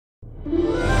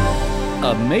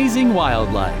Amazing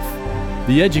Wildlife,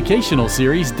 the educational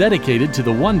series dedicated to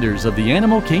the wonders of the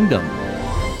animal kingdom.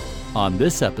 On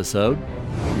this episode,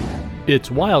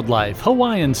 it's wildlife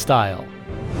Hawaiian style.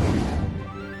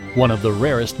 One of the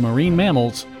rarest marine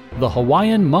mammals, the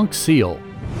Hawaiian monk seal.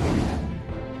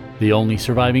 The only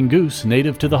surviving goose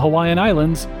native to the Hawaiian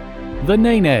Islands, the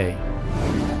nene.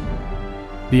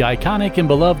 The iconic and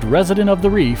beloved resident of the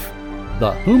reef,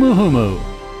 the humu humu.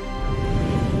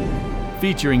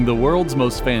 Featuring the world's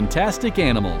most fantastic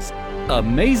animals,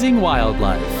 amazing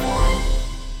wildlife.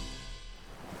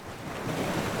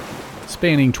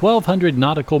 Spanning 1,200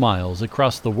 nautical miles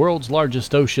across the world's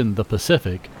largest ocean, the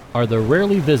Pacific, are the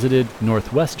rarely visited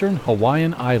northwestern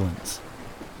Hawaiian Islands.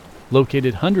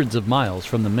 Located hundreds of miles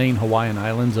from the main Hawaiian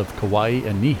islands of Kauai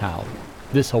and Niihau,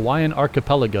 this Hawaiian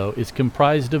archipelago is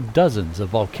comprised of dozens of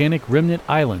volcanic remnant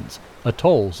islands,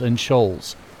 atolls, and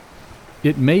shoals.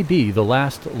 It may be the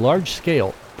last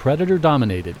large-scale,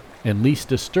 predator-dominated, and least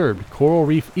disturbed coral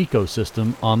reef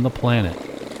ecosystem on the planet.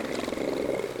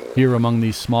 Here among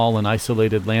these small and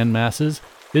isolated land masses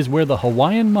is where the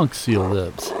Hawaiian monk seal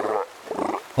lives.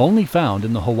 Only found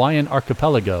in the Hawaiian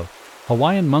archipelago,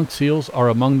 Hawaiian monk seals are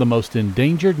among the most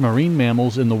endangered marine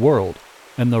mammals in the world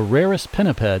and the rarest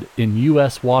pinniped in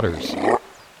U.S. waters.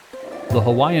 The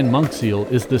Hawaiian monk seal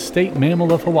is the state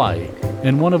mammal of Hawaii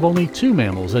and one of only two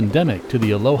mammals endemic to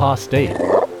the Aloha state,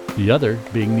 the other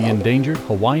being the endangered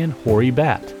Hawaiian hoary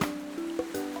bat.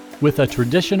 With a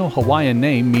traditional Hawaiian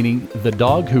name meaning the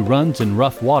dog who runs in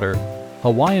rough water,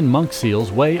 Hawaiian monk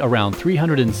seals weigh around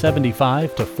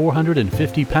 375 to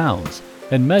 450 pounds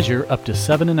and measure up to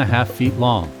 7.5 feet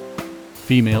long.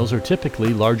 Females are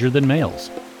typically larger than males.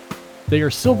 They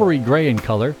are silvery gray in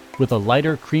color with a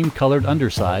lighter cream-colored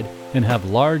underside and have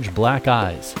large black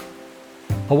eyes.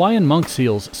 Hawaiian monk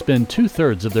seals spend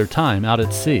 2/3 of their time out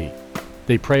at sea.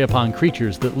 They prey upon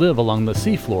creatures that live along the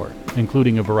seafloor,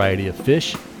 including a variety of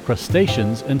fish,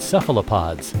 crustaceans, and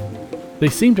cephalopods. They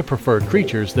seem to prefer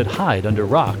creatures that hide under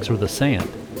rocks or the sand.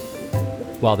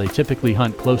 While they typically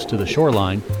hunt close to the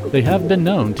shoreline, they have been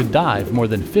known to dive more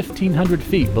than 1,500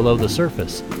 feet below the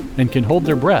surface and can hold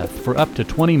their breath for up to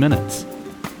 20 minutes.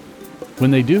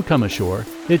 When they do come ashore,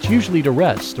 it's usually to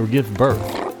rest or give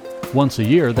birth. Once a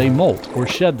year, they molt or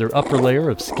shed their upper layer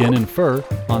of skin and fur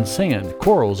on sand,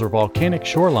 corals, or volcanic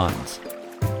shorelines.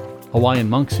 Hawaiian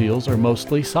monk seals are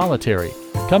mostly solitary,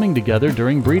 coming together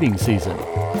during breeding season.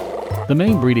 The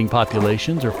main breeding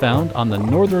populations are found on the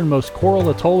northernmost coral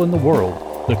atoll in the world,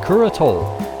 the Kur Atoll,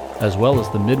 as well as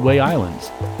the Midway Islands,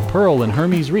 Pearl and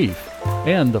Hermes Reef,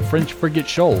 and the French Frigate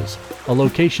Shoals, a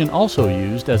location also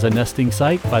used as a nesting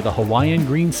site by the Hawaiian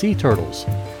green sea turtles.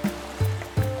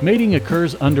 Mating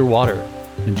occurs underwater,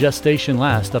 and gestation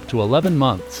lasts up to 11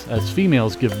 months as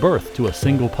females give birth to a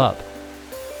single pup.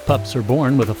 Pups are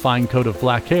born with a fine coat of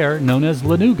black hair known as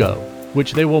lanugo,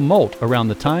 which they will molt around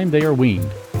the time they are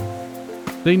weaned.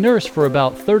 They nurse for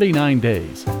about 39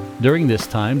 days. During this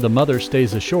time, the mother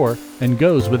stays ashore and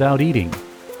goes without eating.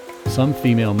 Some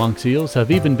female monk seals have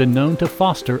even been known to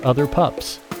foster other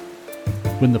pups.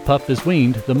 When the pup is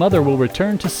weaned, the mother will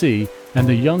return to sea and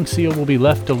the young seal will be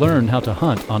left to learn how to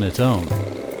hunt on its own.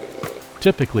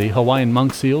 Typically, Hawaiian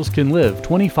monk seals can live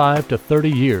 25 to 30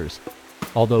 years,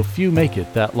 although few make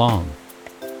it that long.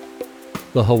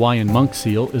 The Hawaiian monk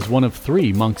seal is one of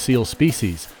 3 monk seal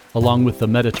species, along with the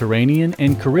Mediterranean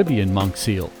and Caribbean monk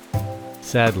seal.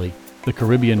 Sadly, the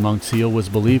Caribbean monk seal was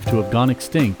believed to have gone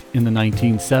extinct in the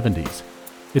 1970s.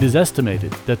 It is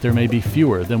estimated that there may be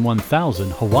fewer than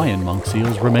 1,000 Hawaiian monk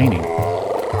seals remaining.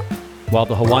 While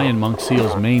the Hawaiian monk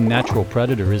seal's main natural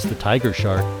predator is the tiger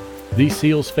shark, these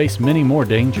seals face many more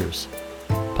dangers: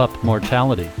 pup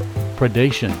mortality,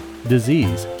 predation,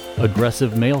 disease,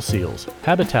 aggressive male seals,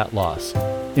 habitat loss,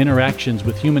 interactions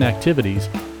with human activities,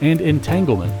 and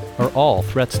entanglement are all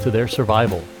threats to their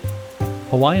survival.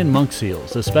 Hawaiian monk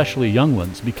seals, especially young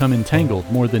ones, become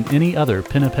entangled more than any other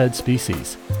pinniped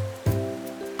species.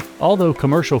 Although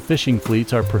commercial fishing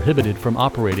fleets are prohibited from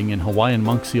operating in Hawaiian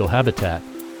monk seal habitat,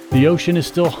 the ocean is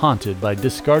still haunted by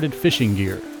discarded fishing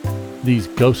gear. These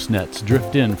ghost nets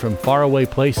drift in from faraway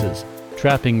places,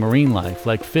 trapping marine life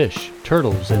like fish,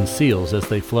 turtles, and seals as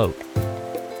they float.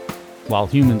 While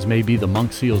humans may be the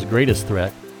monk seal's greatest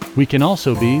threat, we can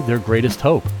also be their greatest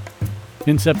hope.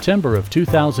 In September of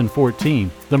 2014,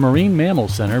 the Marine Mammal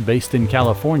Center based in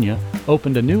California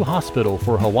opened a new hospital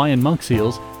for Hawaiian monk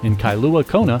seals in Kailua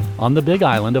Kona on the Big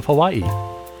Island of Hawaii.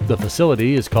 The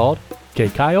facility is called Ke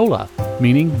Kaiola,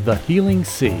 meaning the Healing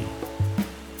Sea.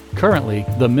 Currently,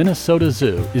 the Minnesota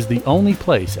Zoo is the only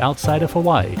place outside of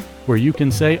Hawaii where you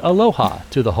can say aloha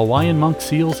to the Hawaiian monk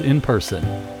seals in person.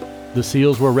 The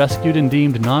seals were rescued and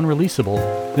deemed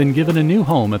non-releasable, then given a new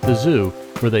home at the zoo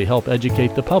where they help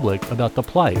educate the public about the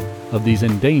plight of these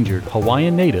endangered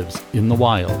Hawaiian natives in the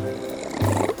wild.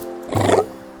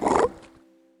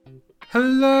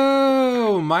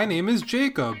 Hello, my name is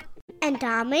Jacob. And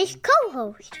I'm his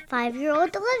co-host,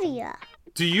 5-year-old Olivia.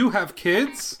 Do you have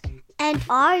kids? And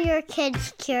are your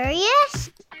kids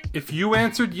curious? If you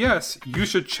answered yes, you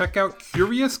should check out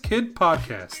Curious Kid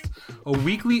Podcast, a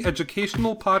weekly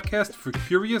educational podcast for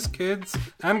curious kids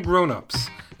and grown-ups.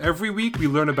 Every week we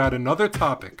learn about another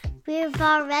topic. We've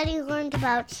already learned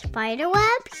about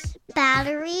spiderwebs,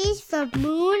 batteries, the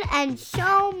moon, and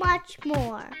so much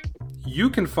more. You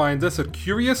can find us at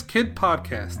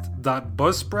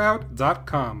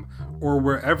CuriousKidPodcast.buzzsprout.com or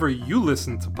wherever you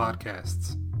listen to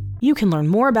podcasts. You can learn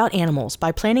more about animals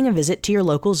by planning a visit to your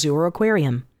local zoo or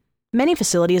aquarium. Many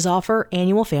facilities offer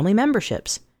annual family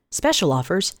memberships, special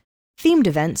offers, themed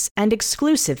events, and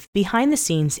exclusive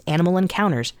behind-the-scenes animal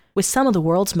encounters with some of the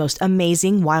world's most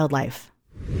amazing wildlife.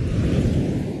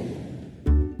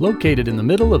 Located in the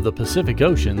middle of the Pacific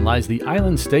Ocean lies the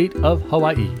island state of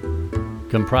Hawaii.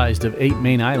 Comprised of 8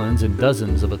 main islands and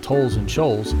dozens of atolls and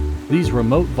shoals, these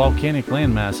remote volcanic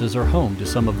landmasses are home to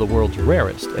some of the world's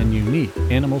rarest and unique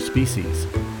animal species.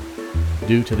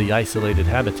 Due to the isolated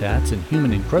habitats and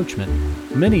human encroachment,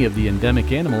 many of the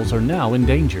endemic animals are now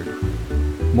endangered.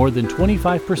 More than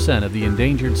 25% of the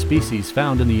endangered species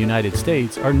found in the United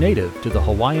States are native to the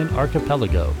Hawaiian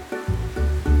archipelago.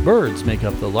 Birds make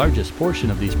up the largest portion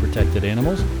of these protected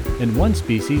animals, and one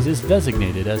species is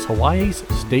designated as Hawaii's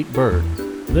state bird,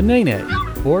 the nene,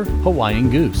 or Hawaiian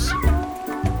goose.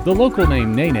 The local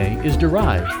name nene is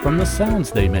derived from the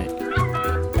sounds they make.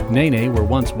 Nene were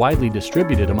once widely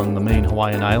distributed among the main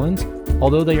Hawaiian islands.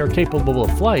 Although they are capable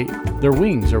of flight, their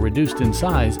wings are reduced in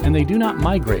size and they do not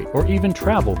migrate or even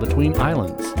travel between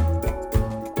islands.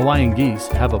 Hawaiian geese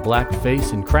have a black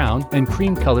face and crown and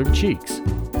cream-colored cheeks.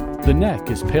 The neck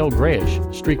is pale grayish,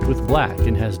 streaked with black,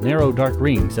 and has narrow dark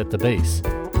rings at the base.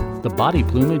 The body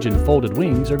plumage and folded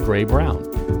wings are gray-brown.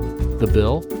 The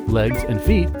bill, legs, and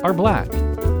feet are black.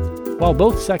 While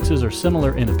both sexes are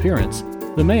similar in appearance,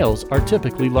 the males are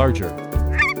typically larger.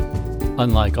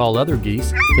 Unlike all other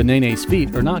geese, the nene's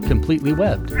feet are not completely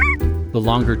webbed. The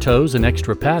longer toes and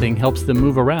extra padding helps them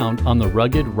move around on the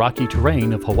rugged, rocky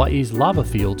terrain of Hawaii's lava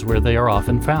fields where they are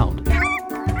often found.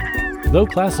 Though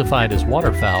classified as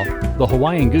waterfowl, the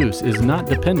Hawaiian goose is not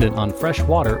dependent on fresh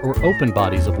water or open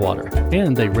bodies of water,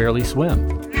 and they rarely swim.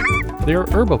 They are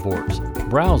herbivores,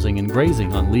 browsing and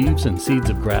grazing on leaves and seeds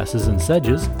of grasses and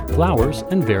sedges, flowers,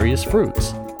 and various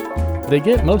fruits. They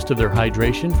get most of their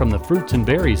hydration from the fruits and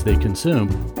berries they consume,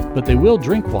 but they will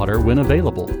drink water when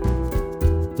available.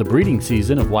 The breeding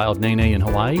season of wild nene in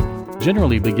Hawaii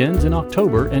generally begins in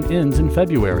October and ends in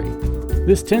February.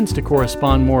 This tends to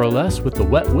correspond more or less with the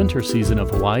wet winter season of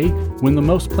Hawaii when the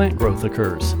most plant growth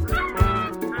occurs.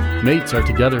 Mates are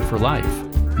together for life.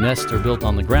 Nests are built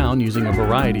on the ground using a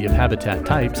variety of habitat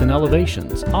types and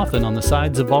elevations, often on the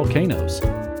sides of volcanoes.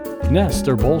 Nests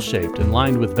are bowl-shaped and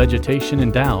lined with vegetation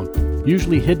and down,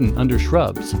 usually hidden under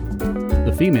shrubs.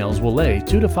 The females will lay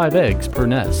 2 to 5 eggs per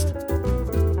nest.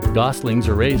 Goslings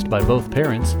are raised by both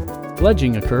parents.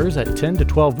 Fledging occurs at 10 to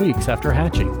 12 weeks after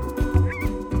hatching.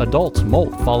 Adults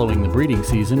molt following the breeding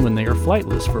season when they are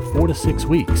flightless for 4 to 6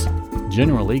 weeks,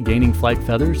 generally gaining flight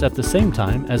feathers at the same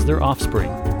time as their offspring.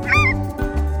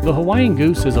 The Hawaiian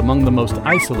goose is among the most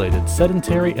isolated,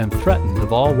 sedentary, and threatened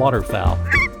of all waterfowl.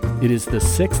 It is the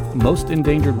 6th most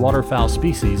endangered waterfowl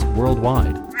species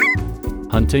worldwide.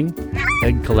 Hunting,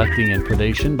 egg collecting, and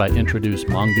predation by introduced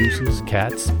mongooses,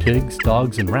 cats, pigs,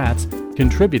 dogs, and rats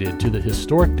contributed to the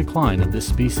historic decline of this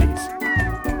species.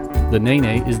 The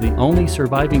nene is the only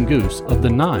surviving goose of the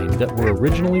 9 that were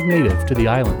originally native to the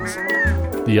islands.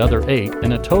 The other 8,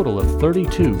 and a total of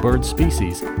 32 bird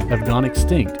species, have gone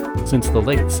extinct since the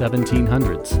late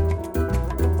 1700s.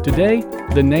 Today,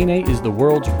 the nene is the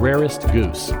world's rarest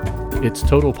goose. Its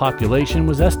total population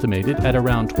was estimated at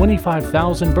around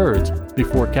 25,000 birds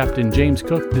before Captain James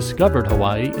Cook discovered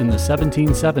Hawaii in the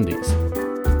 1770s.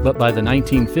 But by the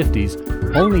 1950s,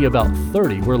 only about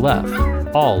 30 were left,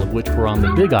 all of which were on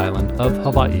the Big Island of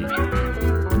Hawaii.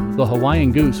 The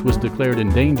Hawaiian goose was declared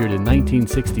endangered in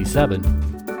 1967.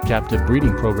 Captive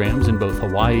breeding programs in both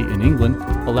Hawaii and England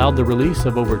allowed the release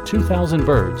of over 2,000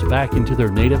 birds back into their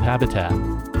native habitat.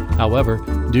 However,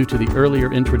 due to the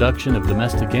earlier introduction of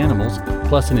domestic animals,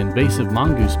 plus an invasive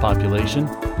mongoose population,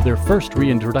 their first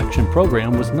reintroduction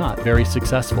program was not very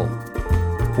successful.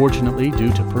 Fortunately,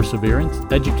 due to perseverance,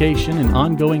 education, and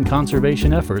ongoing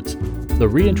conservation efforts, the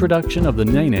reintroduction of the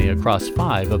nene across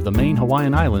 5 of the main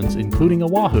Hawaiian islands, including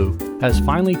Oahu, has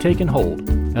finally taken hold,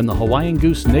 and the Hawaiian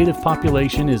goose native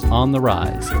population is on the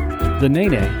rise. The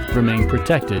nene remain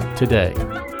protected today.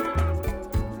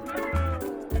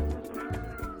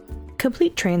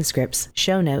 Complete transcripts,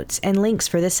 show notes, and links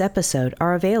for this episode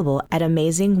are available at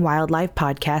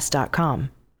amazingwildlifepodcast.com.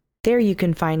 There you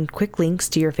can find quick links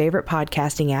to your favorite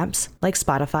podcasting apps like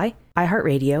Spotify,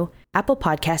 iHeartRadio, Apple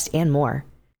Podcast, and more.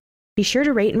 Be sure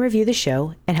to rate and review the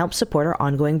show and help support our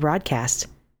ongoing broadcast.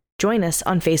 Join us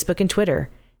on Facebook and Twitter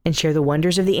and share the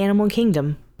wonders of the animal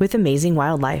kingdom with Amazing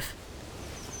Wildlife.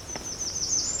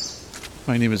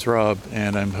 My name is Rob,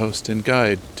 and I'm host and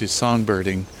guide to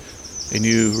Songbirding, a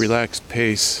new relaxed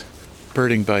pace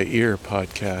birding by ear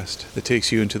podcast that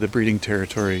takes you into the breeding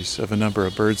territories of a number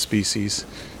of bird species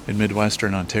in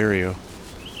Midwestern Ontario.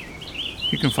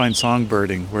 You can find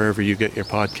Songbirding wherever you get your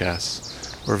podcasts,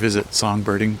 or visit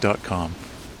songbirding.com.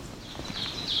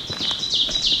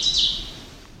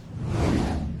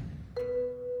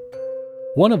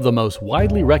 One of the most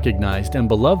widely recognized and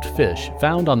beloved fish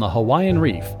found on the Hawaiian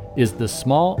Reef is the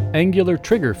small, angular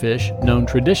triggerfish known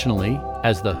traditionally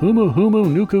as the Humu Humu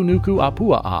Nuku Nuku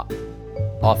Apua'a,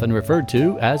 often referred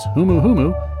to as Humu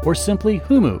Humu or simply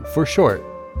Humu for short.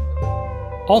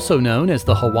 Also known as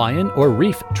the Hawaiian or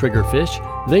reef triggerfish,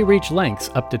 they reach lengths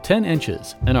up to 10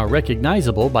 inches and are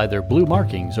recognizable by their blue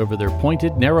markings over their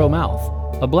pointed, narrow mouth,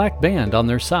 a black band on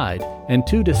their side, and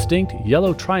 2 distinct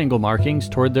yellow triangle markings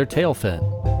toward their tail fin.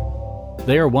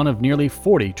 They are one of nearly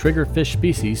 40 triggerfish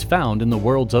species found in the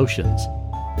world's oceans.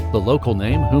 The local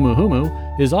name Humu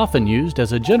Humu is often used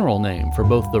as a general name for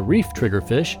both the reef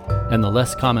triggerfish and the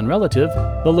less common relative,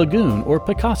 the lagoon or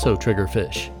Picasso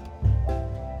triggerfish.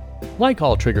 Like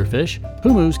all triggerfish,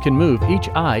 humus can move each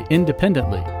eye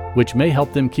independently, which may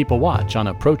help them keep a watch on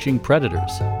approaching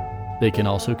predators. They can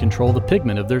also control the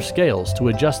pigment of their scales to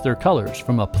adjust their colors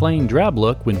from a plain drab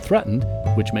look when threatened,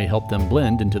 which may help them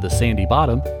blend into the sandy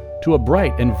bottom, to a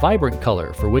bright and vibrant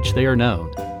color for which they are known.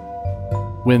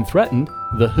 When threatened,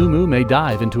 the humu may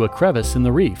dive into a crevice in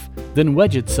the reef, then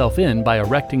wedge itself in by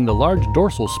erecting the large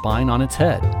dorsal spine on its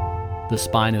head. The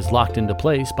spine is locked into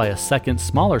place by a second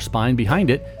smaller spine behind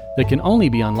it that can only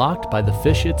be unlocked by the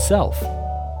fish itself.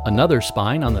 Another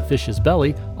spine on the fish's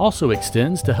belly also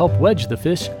extends to help wedge the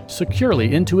fish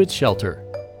securely into its shelter.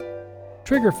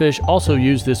 Triggerfish also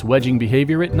use this wedging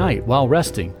behavior at night while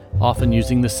resting, often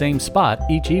using the same spot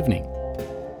each evening.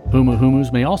 Humu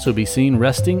humus may also be seen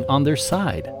resting on their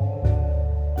side.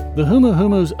 The humu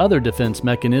humu's other defense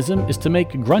mechanism is to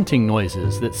make grunting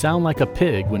noises that sound like a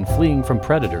pig when fleeing from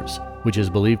predators, which is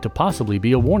believed to possibly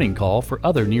be a warning call for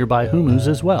other nearby humus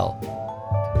as well.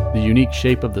 The unique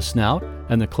shape of the snout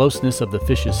and the closeness of the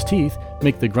fish's teeth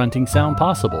make the grunting sound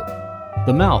possible.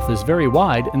 The mouth is very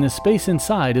wide and the space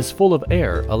inside is full of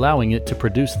air, allowing it to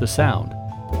produce the sound.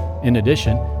 In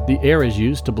addition, the air is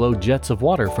used to blow jets of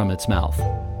water from its mouth.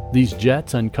 These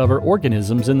jets uncover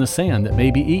organisms in the sand that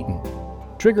may be eaten.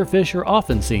 Triggerfish are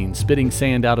often seen spitting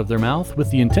sand out of their mouth with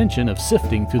the intention of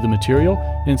sifting through the material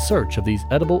in search of these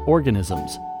edible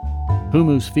organisms.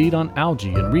 Humus feed on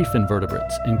algae and reef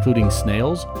invertebrates, including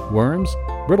snails, worms,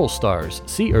 brittle stars,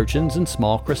 sea urchins, and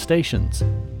small crustaceans.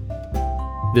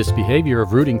 This behavior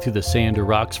of rooting through the sand or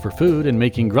rocks for food and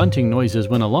making grunting noises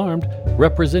when alarmed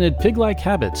represented pig-like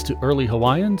habits to early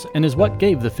Hawaiians and is what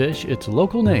gave the fish its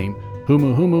local name,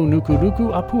 Humu Humu Nuku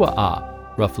Nuku Apua'a.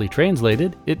 Roughly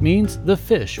translated, it means the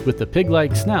fish with the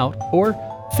pig-like snout, or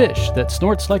fish that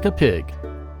snorts like a pig.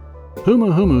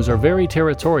 Humu humus are very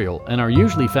territorial and are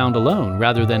usually found alone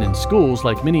rather than in schools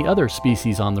like many other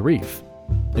species on the reef.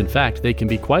 In fact, they can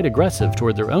be quite aggressive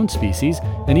toward their own species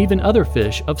and even other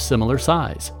fish of similar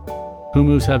size.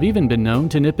 Humus have even been known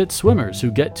to nip at swimmers who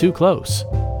get too close.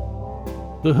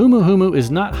 The humu humu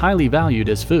is not highly valued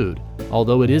as food,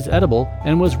 although it is edible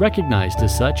and was recognized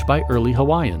as such by early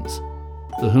Hawaiians.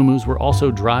 The humus were also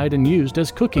dried and used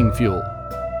as cooking fuel.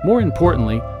 More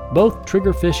importantly, both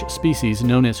triggerfish species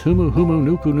known as Humu Humu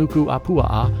Nuku Nuku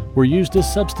Apua'a were used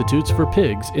as substitutes for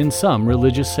pigs in some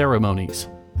religious ceremonies.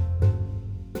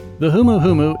 The Humu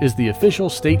Humu is the official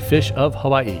state fish of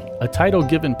Hawaii, a title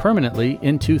given permanently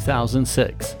in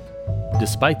 2006.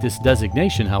 Despite this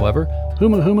designation, however,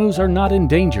 Humu Humus are not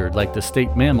endangered like the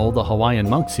state mammal, the Hawaiian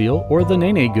monk seal, or the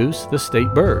nene goose, the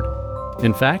state bird.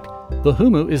 In fact, the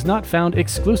humu is not found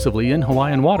exclusively in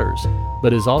Hawaiian waters,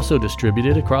 but is also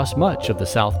distributed across much of the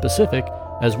South Pacific,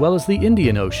 as well as the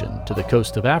Indian Ocean, to the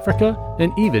coast of Africa,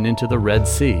 and even into the Red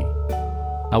Sea.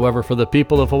 However, for the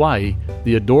people of Hawaii,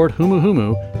 the adored Humu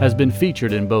Humu has been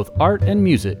featured in both art and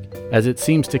music, as it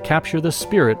seems to capture the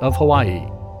spirit of Hawaii,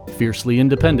 fiercely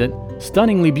independent,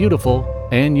 stunningly beautiful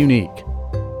and unique.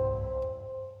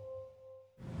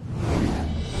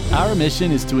 Our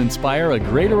mission is to inspire a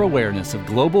greater awareness of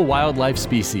global wildlife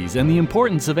species and the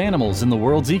importance of animals in the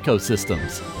world's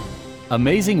ecosystems.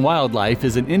 Amazing Wildlife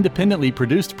is an independently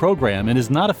produced program and is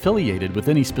not affiliated with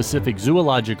any specific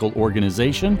zoological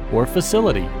organization or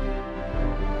facility.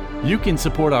 You can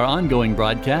support our ongoing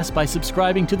broadcast by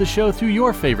subscribing to the show through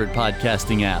your favorite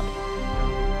podcasting app.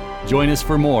 Join us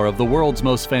for more of the world's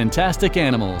most fantastic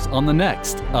animals on the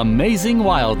next Amazing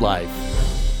Wildlife.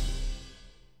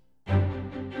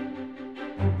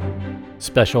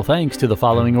 Special thanks to the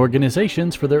following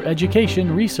organizations for their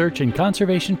education, research, and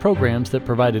conservation programs that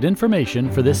provided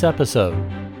information for this episode: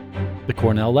 the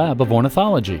Cornell Lab of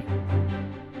Ornithology,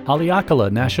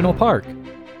 Haleakala National Park,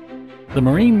 the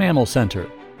Marine Mammal Center,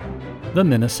 the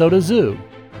Minnesota Zoo,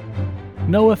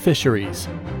 NOAA Fisheries,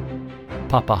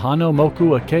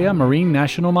 Papahānaumokuākea Marine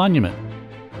National Monument,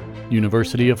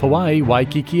 University of Hawaii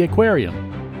Waikiki Aquarium,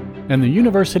 and the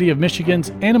University of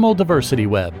Michigan's Animal Diversity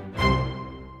Web.